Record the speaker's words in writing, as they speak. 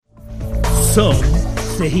Some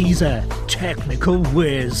say he's a technical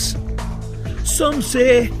whiz. Some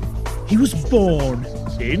say he was born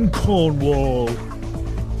in Cornwall,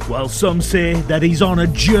 while some say that he's on a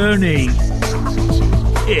journey.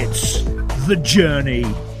 It's The Journey.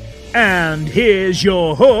 And here's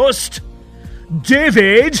your host,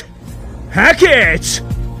 David Hackett.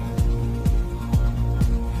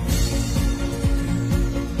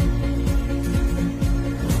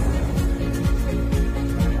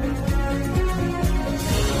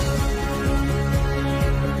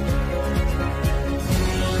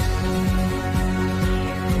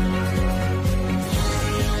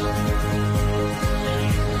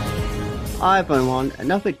 Hi everyone,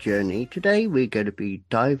 another journey. Today we're going to be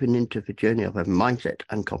diving into the journey of a mindset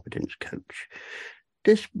and confidence coach.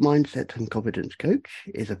 This mindset and confidence coach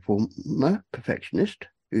is a former perfectionist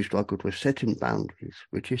who struggled with setting boundaries,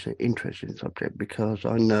 which is an interesting subject because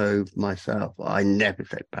I know myself, I never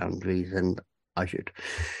set boundaries and I should.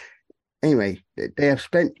 Anyway, they have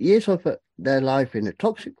spent years of their life in a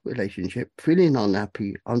toxic relationship, feeling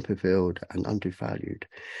unhappy, unfulfilled, and undervalued.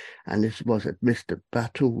 And this was amidst a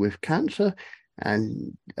battle with cancer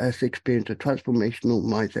and has experienced a transformational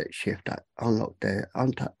mindset shift that unlocked their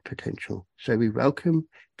untapped potential. So we welcome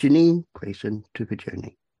Jeanine Grayson to the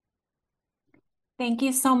journey. Thank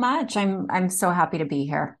you so much. I'm so happy to be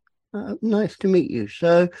here. Nice to meet you.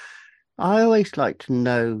 So I always like to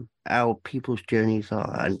know how people's journeys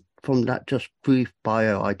are, and from that just brief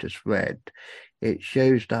bio I just read, it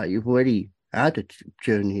shows that you've already had a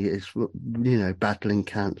journey. It's, battling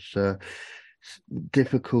cancer,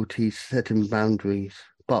 difficulties, setting boundaries.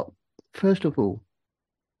 But first of all,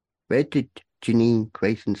 where did Jeanine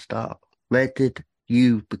Grayson start? Where did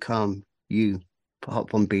you become you,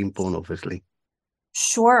 apart from being born, obviously?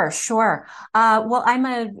 Sure. Well, I'm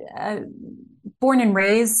a born and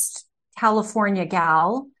raised California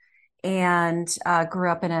gal, and grew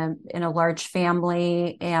up in a large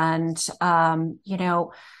family. And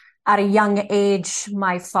at a young age,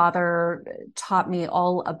 my father taught me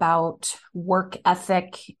all about work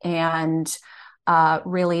ethic and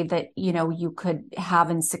really that you could have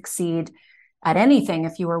and succeed at anything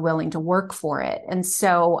if you were willing to work for it. And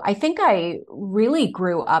so I think I really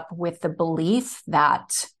grew up with the belief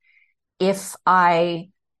that if I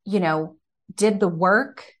did the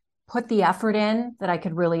work, put the effort in, that I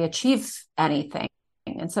could really achieve anything.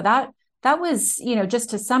 And so that was,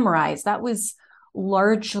 just to summarize, that was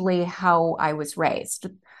largely how I was raised.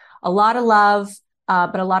 A lot of love,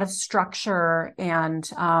 but a lot of structure, and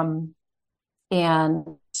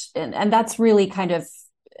that's really kind of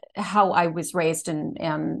how I was raised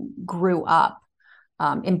and grew up,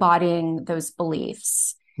 embodying those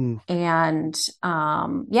beliefs. And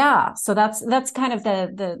so that's kind of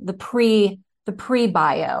the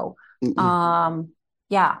pre-bio.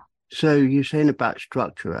 Yeah. So you're saying about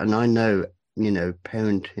structure, and I know,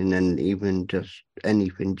 parenting and even just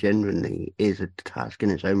anything generally is a task in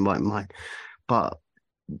its own right mind. But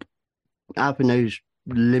having those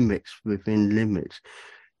limits within limits,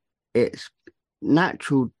 it's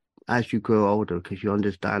natural as you grow older because you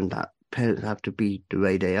understand that parents have to be the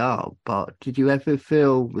way they are. But did you ever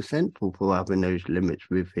feel resentful for having those limits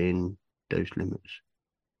within those limits?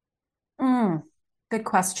 Good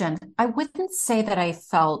question. I wouldn't say that I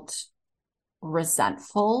felt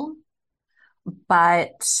resentful,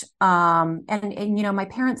 but my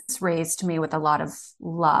parents raised me with a lot of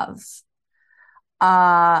love.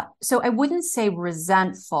 So I wouldn't say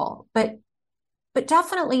resentful, but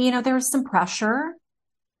definitely, there was some pressure,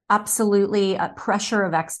 absolutely a pressure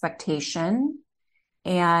of expectation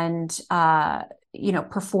and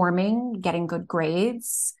performing, getting good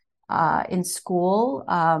grades in school,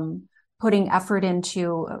 putting effort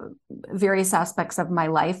into various aspects of my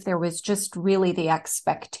life. There was just really the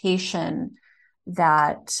expectation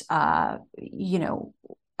that, I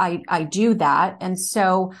do that. And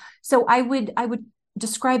so I would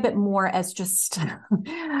describe it more as just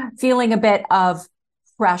feeling a bit of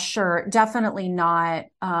pressure, definitely not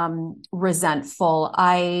resentful.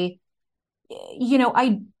 I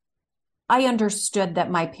understood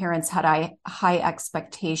that my parents had high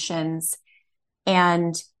expectations,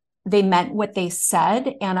 and they meant what they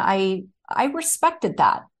said. And I respected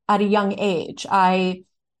that at a young age. I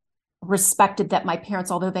respected that my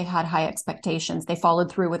parents, although they had high expectations, they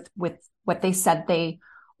followed through with what they said they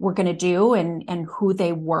were going to do and who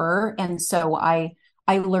they were. And so I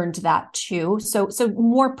learned that too. So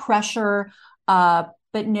more pressure, but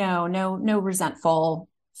no resentful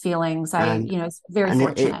feelings. It's very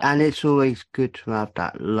fortunate. And it's always good to have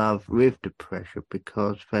that love with the pressure,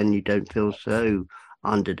 because then you don't feel so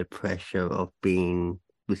under the pressure of being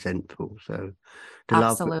resentful. So the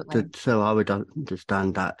love, Absolutely. so I would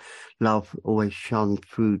understand that love always shone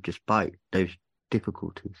through despite those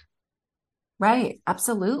difficulties. Right.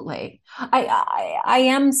 Absolutely. I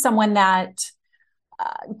am someone that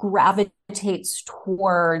gravitates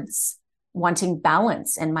towards wanting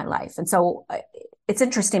balance in my life. And so it's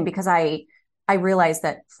interesting because I realized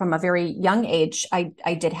that from a very young age,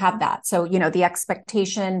 I did have that. So, the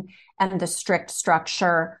expectation and the strict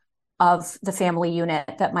structure of the family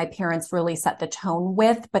unit that my parents really set the tone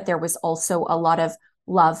with, but there was also a lot of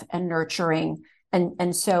love and nurturing.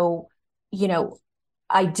 And so, you know,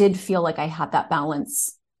 I did feel like I had that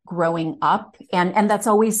balance growing up. And that's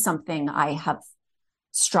always something I have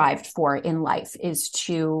strived for in life is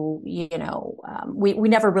to, we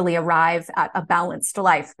never really arrive at a balanced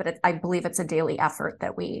life, but I believe it's a daily effort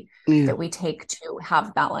that we Yeah, that we take to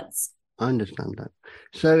have balance. I understand that.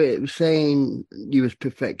 So it was saying you was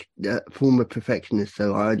former perfectionist.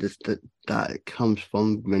 So I understood that it comes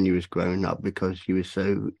from when you was growing up because you were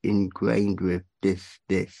so ingrained with this.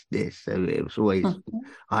 So it was always, Mm-hmm,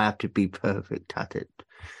 I have to be perfect at it.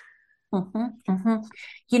 mm-hmm, mm-hmm.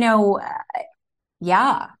 You know,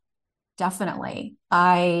 yeah, definitely.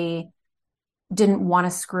 I didn't want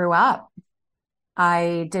to screw up.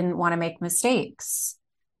 I didn't want to make mistakes.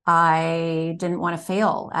 I didn't want to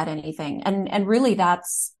fail at anything. And really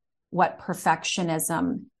that's what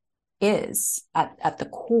perfectionism is at the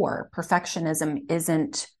core. Perfectionism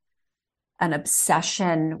isn't an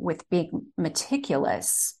obsession with being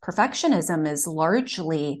meticulous. Perfectionism is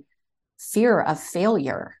largely fear of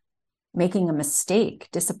failure, making a mistake,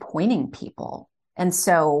 disappointing people. And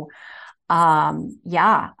so,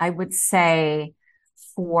 yeah, I would say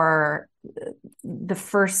for the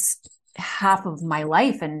first half of my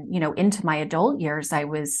life and, into my adult years, I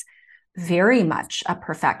was very much a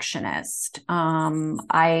perfectionist.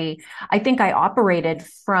 I think I operated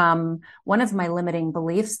from one of my limiting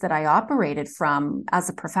beliefs that I operated from as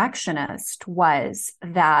a perfectionist was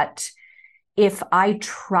that if I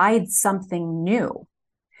tried something new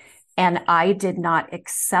and I did not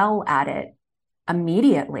excel at it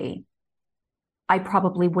immediately, I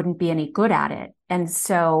probably wouldn't be any good at it. And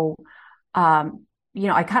so,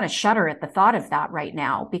 I kind of shudder at the thought of that right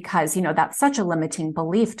now because, that's such a limiting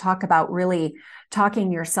belief. Talk about really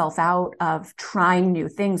talking yourself out of trying new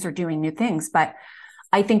things or doing new things. But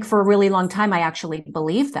I think for a really long time, I actually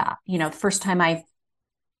believed that, the first time I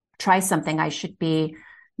try something, I should be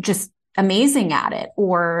just amazing at it,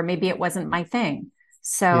 or maybe it wasn't my thing. Yeah.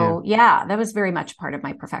 So, yeah, that was very much part of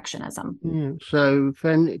my perfectionism. Yeah. So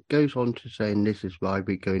then it goes on to saying this is why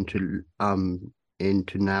we go into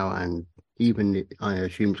now and I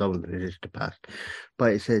assume some of it is the past,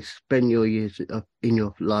 but it says spend your years in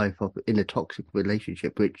your life in a toxic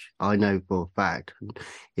relationship, which I know for a fact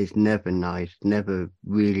is never nice, never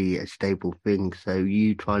really a stable thing. So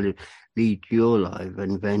you try to lead your life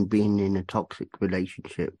and then being in a toxic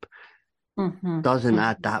relationship Mm-hmm. doesn't Mm-hmm.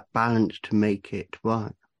 add that balance to make it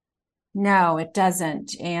right. No, it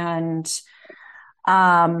doesn't. And,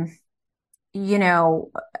 um, you know,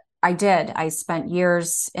 I did. I spent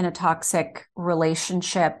years in a toxic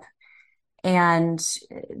relationship, and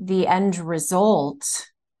the end result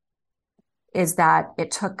is that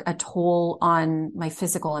it took a toll on my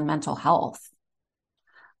physical and mental health.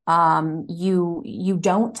 You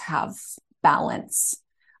don't have balance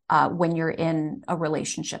when you're in a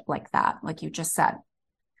relationship like that, like you just said.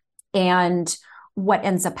 And what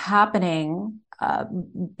ends up happening,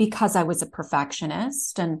 because I was a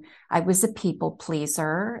perfectionist and I was a people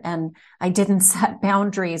pleaser and I didn't set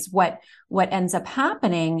boundaries, what ends up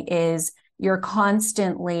happening is you're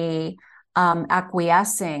constantly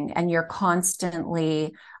acquiescing and you're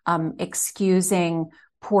constantly excusing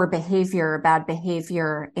poor behavior, bad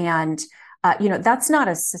behavior, and that's not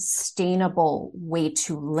a sustainable way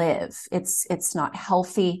to live. It's not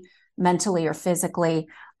healthy mentally or physically.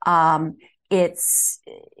 Um,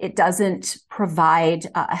 it doesn't provide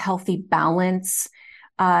a healthy balance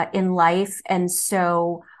in life, and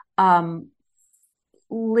so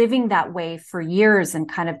living that way for years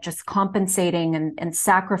and kind of just compensating and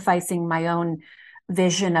sacrificing my own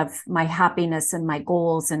vision of my happiness and my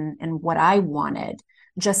goals and what I wanted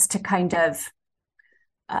just to kind of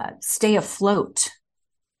stay afloat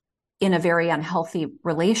in a very unhealthy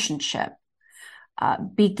relationship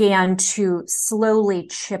began to slowly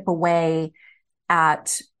chip away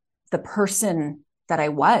at the person that I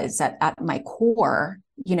was at my core.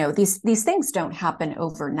 These things don't happen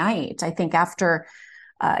overnight. I think after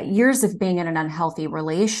years of being in an unhealthy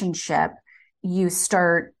relationship, you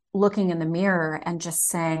start looking in the mirror and just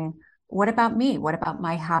saying, what about me? What about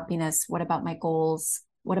my happiness? What about my goals?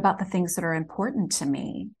 What about the things that are important to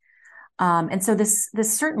me? And so this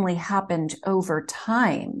certainly happened over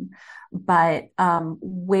time, but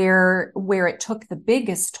where it took the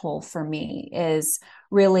biggest toll for me is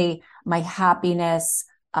really my happiness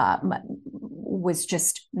was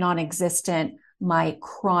just non-existent. My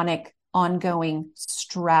chronic ongoing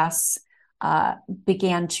stress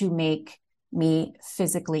began to make me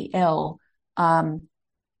physically ill, and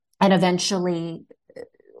eventually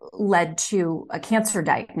led to a cancer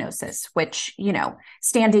diagnosis, which,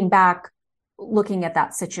 standing back, looking at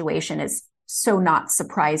that situation is so not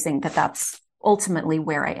surprising that that's ultimately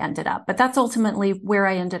where I ended up. But that's ultimately where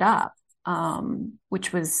I ended up,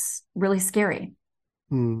 which was really scary.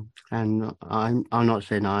 And I'm not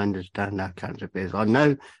saying I understand how cancer is. I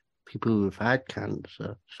know people who've had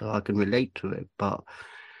cancer, so I can relate to it. But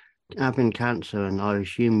having cancer, and I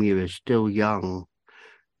assume you were still young,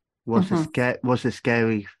 was a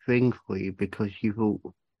scary thing for you because you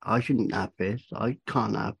thought, I shouldn't have this. I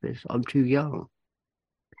can't have this. I'm too young.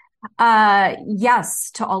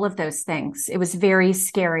 Yes, to all of those things. It was very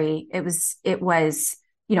scary. It was,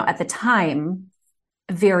 at the time,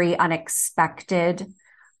 very unexpected.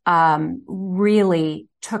 Really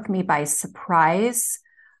took me by surprise.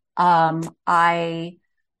 I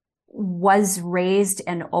was raised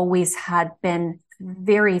and always had been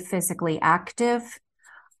very physically active.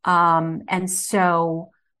 And so,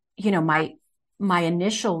 my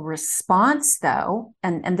initial response though,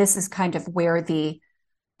 and this is kind of where the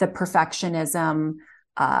perfectionism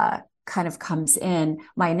kind of comes in.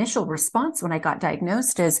 My initial response when I got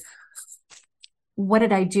diagnosed is, what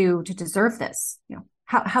did I do to deserve this?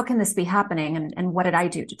 How can this be happening? And what did I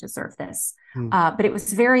do to deserve this? But it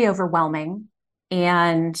was very overwhelming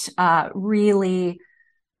and really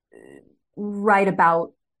right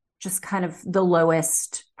about just kind of the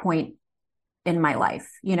lowest point in my life,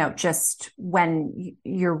 just when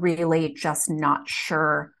you're really just not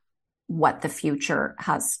sure what the future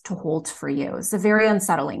has to hold for you. It's a very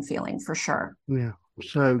unsettling feeling for sure. Yeah.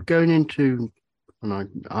 So going into,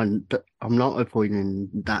 and I'm not avoiding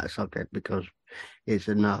that subject because it's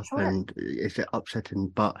enough and it's upsetting,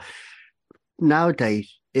 but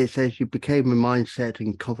nowadays it says you became a mindset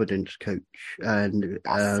and confidence coach, and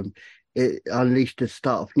it unleashed the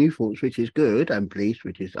start of new thoughts, which is good, and beliefs,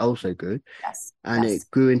 which is also good. And it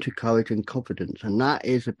grew into courage and confidence, and that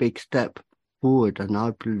is a big step forward. And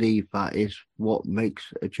I believe that is what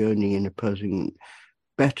makes a journey in a person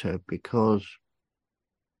better, because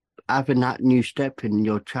having that new step in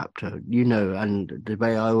your chapter, and the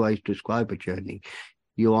way I always describe a journey,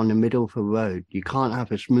 you're on the middle of a road. You can't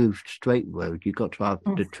have a smooth, straight road. You've got to have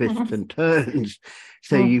the twists and turns.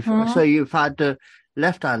 So you've had the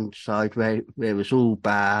left-hand side where it's all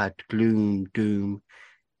bad, gloom, doom,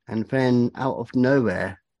 and then out of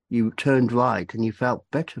nowhere you turned right and you felt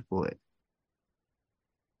better for it.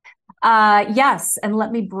 Yes, and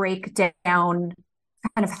let me break down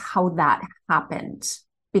kind of how that happened,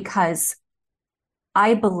 because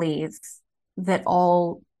I believe that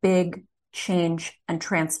all big change and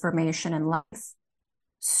transformation in life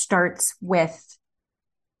starts with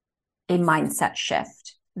a mindset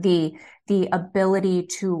shift. The ability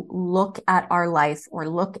to look at our life or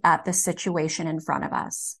look at the situation in front of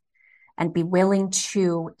us and be willing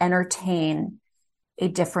to entertain a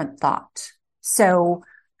different thought. So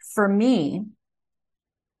for me,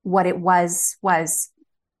 what it was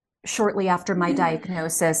shortly after my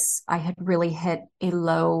diagnosis, I had really hit a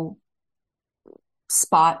low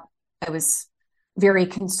spot. I was very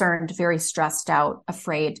concerned, very stressed out,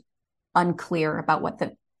 afraid, unclear about what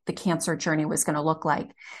the cancer journey was going to look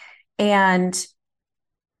like. And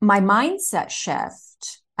my mindset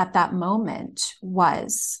shift at that moment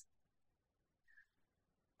was,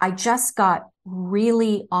 I just got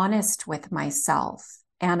really honest with myself,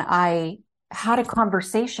 and I had a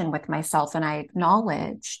conversation with myself, and I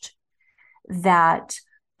acknowledged that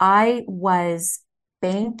I was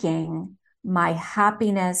banking my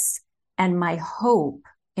happiness and my hope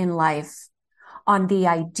in life on the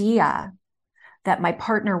idea that my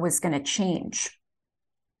partner was going to change.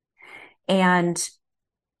 And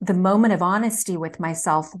the moment of honesty with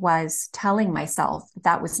myself was telling myself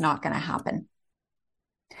that was not going to happen.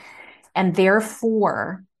 And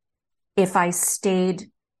therefore, if I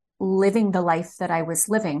stayed living the life that I was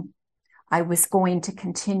living, I was going to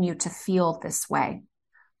continue to feel this way,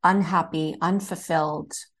 unhappy,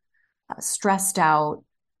 unfulfilled, stressed out.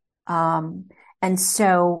 And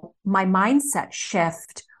so my mindset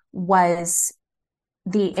shift was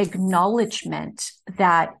the acknowledgement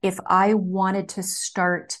that if I wanted to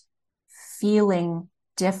start feeling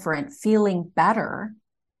different, feeling better,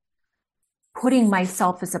 putting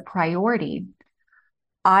myself as a priority,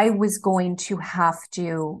 I was going to have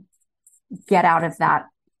to get out of that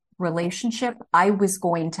relationship. I was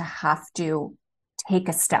going to have to take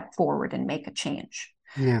a step forward and make a change.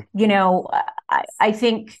 Yeah. I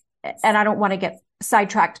think, and I don't want to get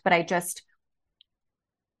sidetracked, but I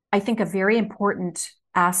think a very important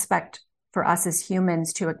aspect for us as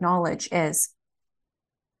humans to acknowledge is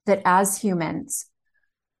that as humans,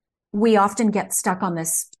 we often get stuck on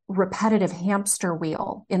this repetitive hamster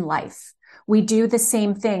wheel in life. We do the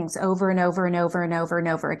same things over and over and over and over and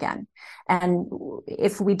over again. And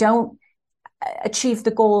if we don't achieve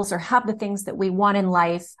the goals or have the things that we want in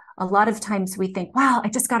life, a lot of times we think, wow, I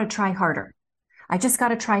just got to try harder. I just got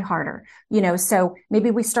to try harder. So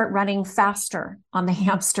maybe we start running faster on the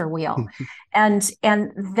hamster wheel. and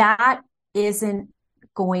that isn't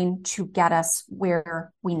going to get us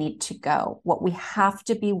where we need to go. What we have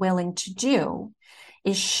to be willing to do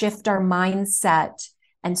is shift our mindset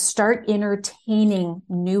and start entertaining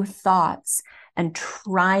new thoughts and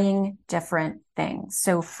trying different things.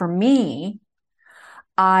 So for me,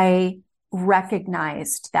 I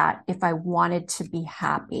recognized that if I wanted to be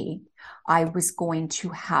happy, I was going to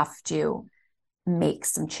have to make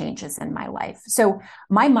some changes in my life. So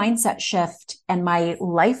my mindset shift and my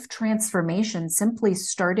life transformation simply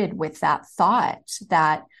started with that thought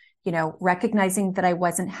that, recognizing that I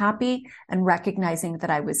wasn't happy and recognizing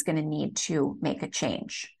that I was going to need to make a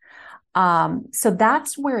change. So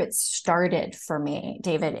that's where it started for me,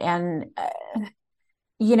 David. And,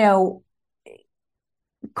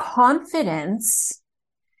 confidence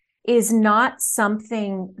is not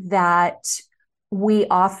something that we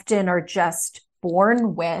often are just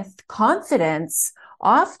born with. Confidence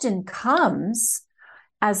often comes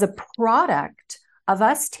as a product of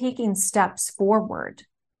us taking steps forward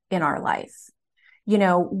in our life.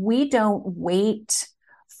 We don't wait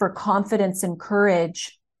for confidence and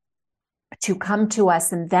courage to come to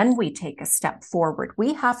us and then we take a step forward.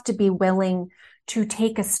 We have to be willing to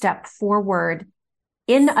take a step forward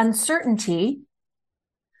in uncertainty.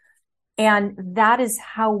 And that is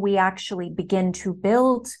how we actually begin to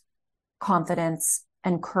build confidence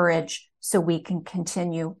and courage so we can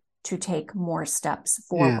continue to take more steps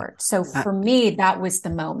forward. Yeah. So for me, that was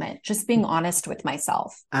the moment, just being honest with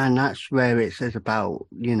myself. And that's where it says about,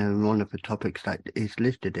 one of the topics that is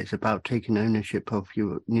listed, it's about taking ownership of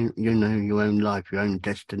your own life, your own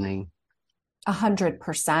destiny.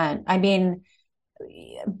 100%. I mean,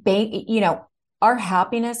 our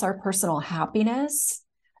happiness, our personal happiness,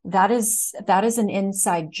 that is an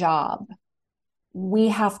inside job. We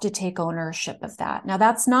have to take ownership of that. Now,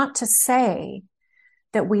 that's not to say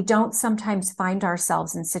that we don't sometimes find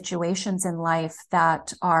ourselves in situations in life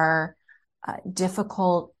that are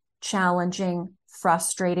difficult, challenging,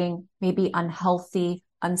 frustrating, maybe unhealthy,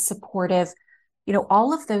 unsupportive.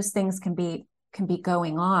 All of those things can be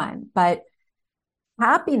going on, but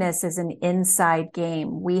happiness is an inside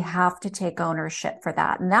game. We have to take ownership for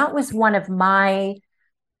that. And that was one of my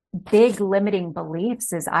big limiting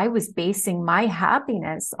beliefs, is I was basing my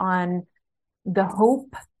happiness on the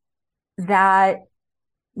hope that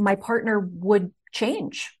my partner would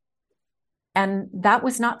change. And that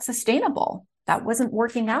was not sustainable. That wasn't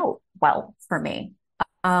working out well for me.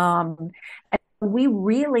 And we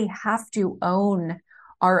really have to own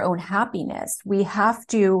our own happiness. We have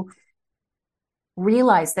to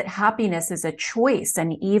realize that happiness is a choice.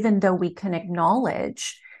 And even though we can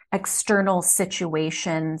acknowledge external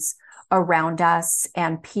situations around us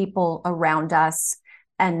and people around us,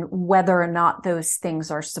 and whether or not those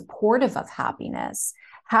things are supportive of happiness,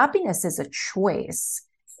 happiness is a choice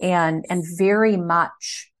and very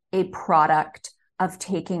much a product of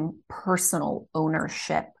taking personal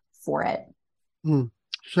ownership for it.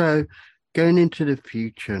 So going into the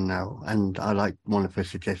future now, and I like one of the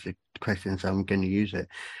suggested questions, I'm going to use it.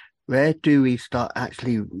 Where do we start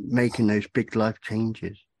actually making those big life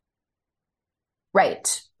changes?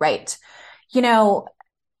 Right. I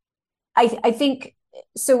think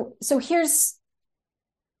so here's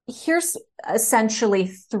essentially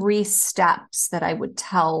 3 steps that I would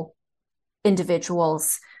tell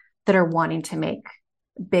individuals that are wanting to make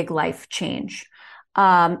big life change.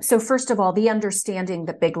 So first of all, the understanding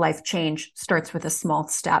that big life change starts with a small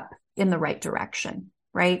step in the right direction,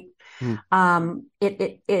 right?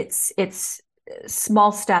 It's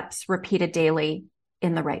small steps repeated daily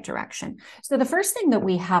in the right direction. So the first thing that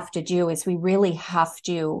we have to do is we really have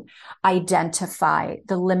to identify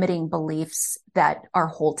the limiting beliefs that are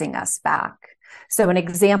holding us back. So an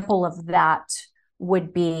example of that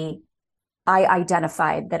would be, I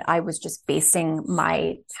identified that I was just basing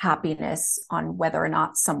my happiness on whether or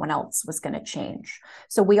not someone else was going to change.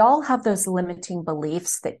 So we all have those limiting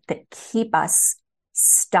beliefs that keep us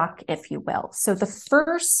stuck, if you will. So the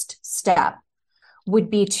first step would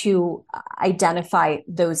be to identify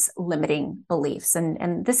those limiting beliefs.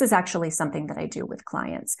 And this is actually something that I do with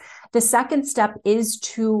clients. The second step is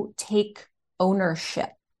to take ownership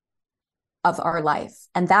of our life.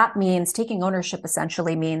 And that means taking ownership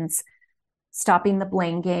essentially means stopping the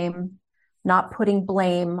blame game, not putting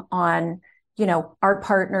blame on, our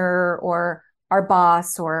partner or our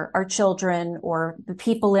boss or our children or the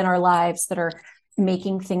people in our lives that are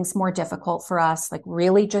making things more difficult for us, like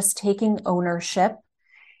really just taking ownership.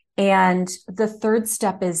 And the third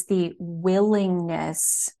step is the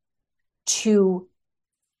willingness to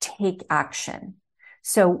take action.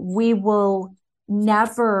 So we will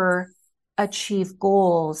never achieve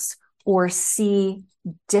goals or see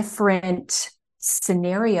different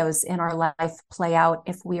scenarios in our life play out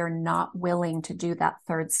if we are not willing to do that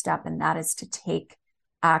third step, and that is to take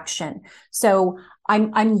action. So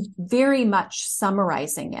I'm very much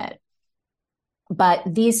summarizing it, but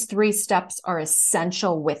these 3 steps are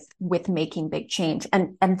essential with making big change.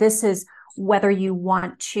 And this is whether you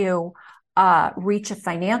want to reach a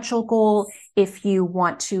financial goal, if you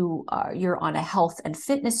want to, you're on a health and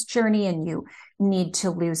fitness journey and you need to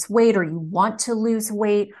lose weight or you want to lose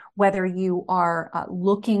weight, whether you are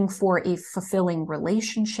looking for a fulfilling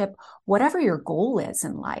relationship, whatever your goal is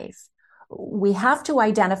in life, we have to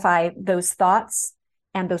identify those thoughts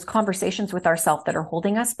and those conversations with ourselves that are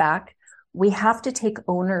holding us back. We have to take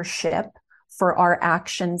ownership for our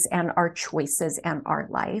actions and our choices and our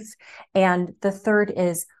life. And the third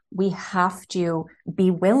is we have to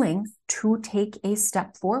be willing to take a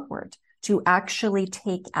step forward, to actually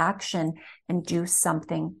take action and do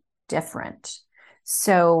something different.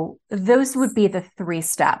 So those would be the 3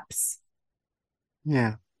 steps.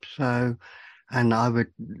 Yeah. So, and I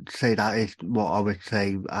would say that is what I would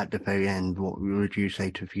say at the very end. What would you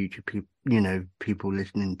say to future people, people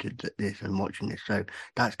listening to this and watching this? So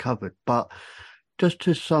that's covered. But just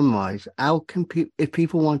to summarize, how can people, if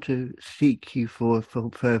people want to seek you for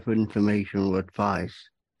further information or advice?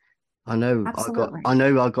 I know Absolutely.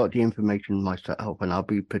 I got the information myself, and I'll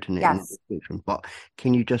be putting it in the description. But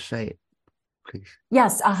can you just say it, please?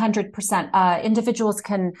 Yes, 100%. Individuals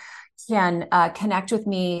can connect with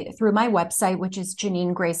me through my website, which is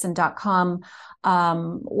JeanineGrayson.com,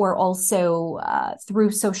 or also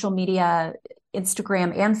through social media,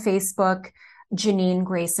 Instagram and Facebook, Jeanine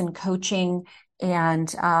Grayson Coaching. And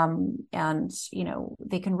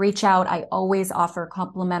they can reach out. I always offer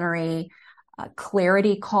complimentary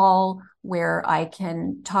clarity call where I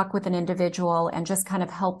can talk with an individual and just kind of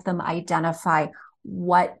help them identify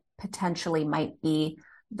what potentially might be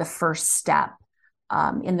the first step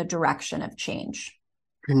in the direction of change.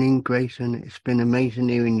 Jeanine Grayson, it's been amazing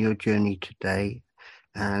hearing your journey today,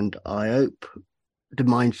 and I hope the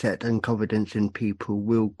mindset and confidence in people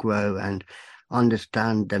will grow and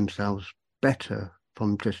understand themselves better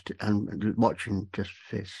from just watching just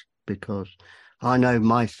this, because I know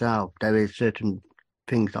myself there is certain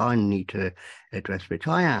things I need to address, which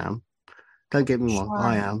I am. Don't get me wrong,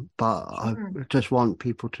 I am, but I just want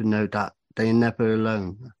people to know that they're never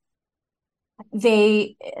alone.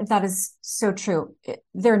 That is so true.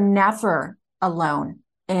 They're never alone.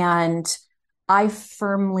 And I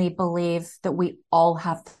firmly believe that we all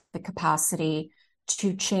have the capacity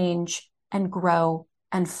to change and grow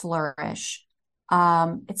and flourish.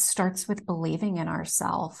 It starts with believing in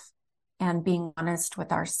ourselves and being honest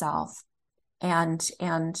with ourselves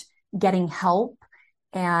and getting help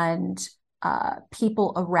and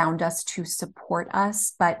people around us to support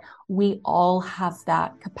us. But we all have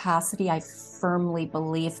that capacity. I firmly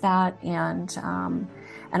believe that. And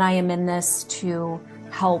I am in this to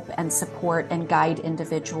help and support and guide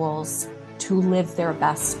individuals to live their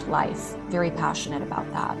best life. Very passionate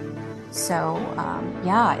about that. So,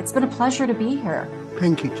 it's been a pleasure to be here.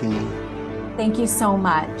 Thank you, Jeanine. Thank you so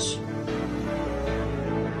much.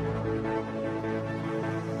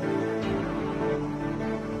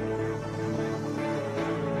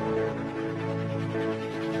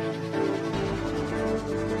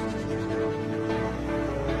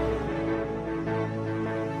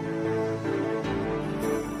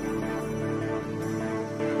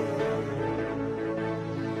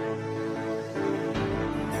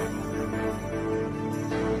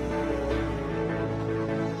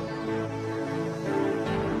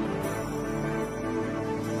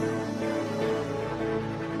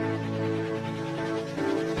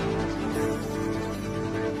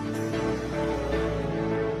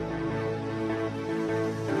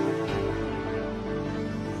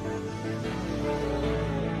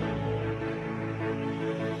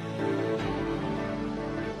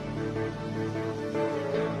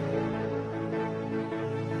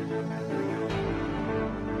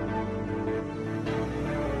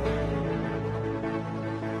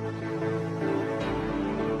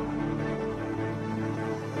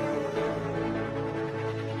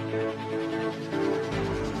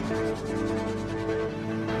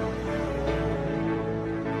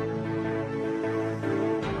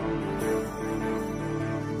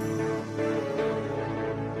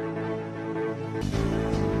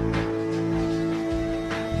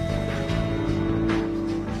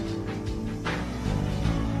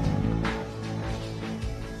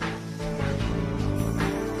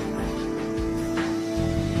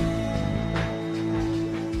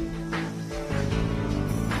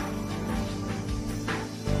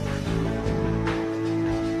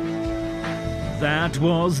 That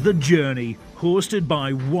was The Journey, hosted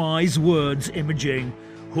by Wise Words Imaging,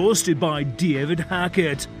 hosted by David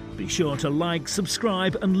Hackett. Be sure to like,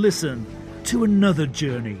 subscribe and listen to another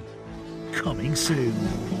journey coming soon.